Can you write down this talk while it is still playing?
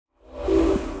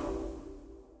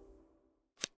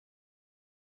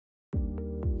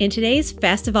In today's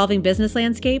fast-evolving business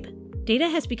landscape, data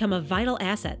has become a vital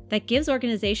asset that gives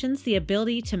organizations the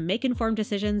ability to make informed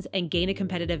decisions and gain a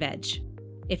competitive edge.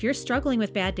 If you're struggling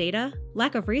with bad data,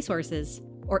 lack of resources,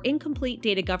 or incomplete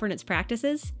data governance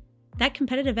practices, that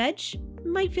competitive edge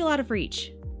might feel out of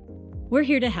reach. We're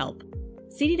here to help.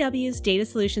 CDW's Data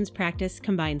Solutions practice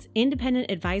combines independent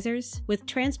advisors with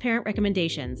transparent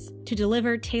recommendations to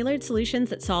deliver tailored solutions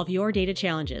that solve your data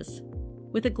challenges.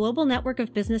 With a global network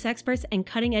of business experts and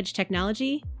cutting-edge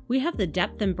technology, we have the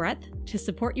depth and breadth to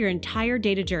support your entire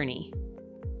data journey.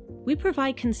 We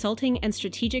provide consulting and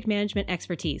strategic management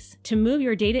expertise to move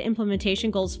your data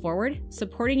implementation goals forward,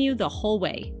 supporting you the whole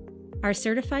way. Our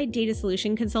certified data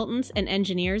solution consultants and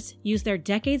engineers use their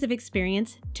decades of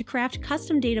experience to craft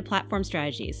custom data platform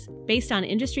strategies based on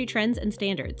industry trends and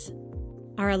standards.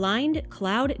 Our aligned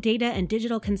cloud data and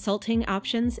digital consulting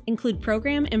options include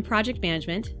program and project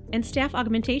management and staff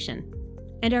augmentation.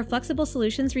 And our flexible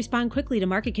solutions respond quickly to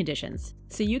market conditions,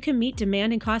 so you can meet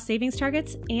demand and cost savings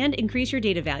targets and increase your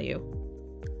data value.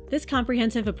 This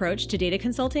comprehensive approach to data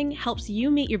consulting helps you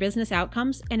meet your business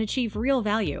outcomes and achieve real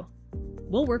value.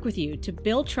 We'll work with you to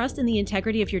build trust in the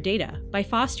integrity of your data by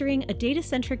fostering a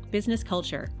data-centric business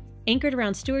culture anchored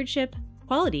around stewardship,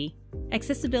 quality,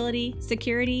 accessibility,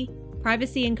 security,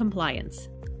 privacy, and compliance.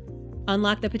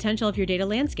 Unlock the potential of your data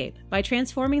landscape by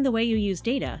transforming the way you use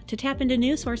data to tap into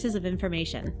new sources of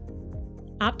information.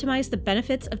 Optimize the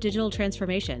benefits of digital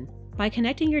transformation by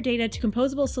connecting your data to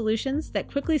composable solutions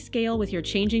that quickly scale with your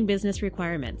changing business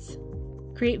requirements.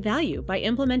 Create value by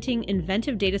implementing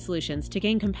inventive data solutions to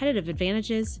gain competitive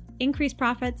advantages, increase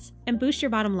profits, and boost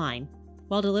your bottom line,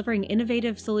 while delivering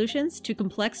innovative solutions to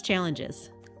complex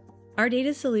challenges. Our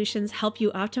data solutions help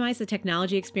you optimize the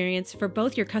technology experience for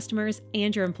both your customers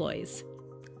and your employees.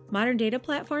 Modern data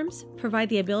platforms provide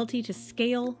the ability to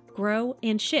scale, grow,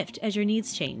 and shift as your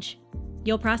needs change.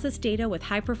 You'll process data with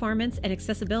high performance and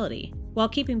accessibility while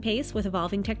keeping pace with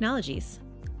evolving technologies.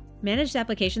 Managed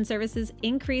application services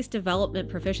increase development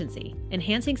proficiency,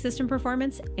 enhancing system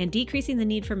performance and decreasing the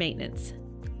need for maintenance.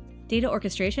 Data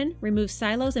orchestration removes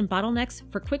silos and bottlenecks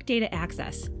for quick data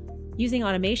access, using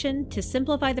automation to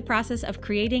simplify the process of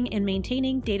creating and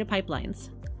maintaining data pipelines.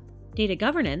 Data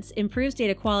governance improves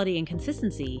data quality and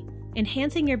consistency,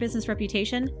 enhancing your business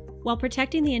reputation while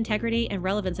protecting the integrity and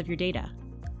relevance of your data.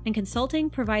 And consulting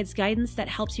provides guidance that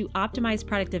helps you optimize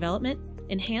product development,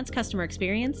 enhance customer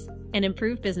experience, and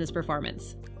improve business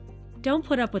performance. Don't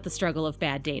put up with the struggle of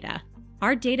bad data.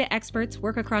 Our data experts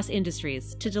work across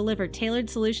industries to deliver tailored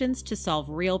solutions to solve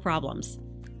real problems.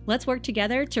 Let's work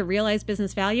together to realize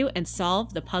business value and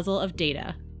solve the puzzle of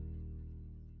data.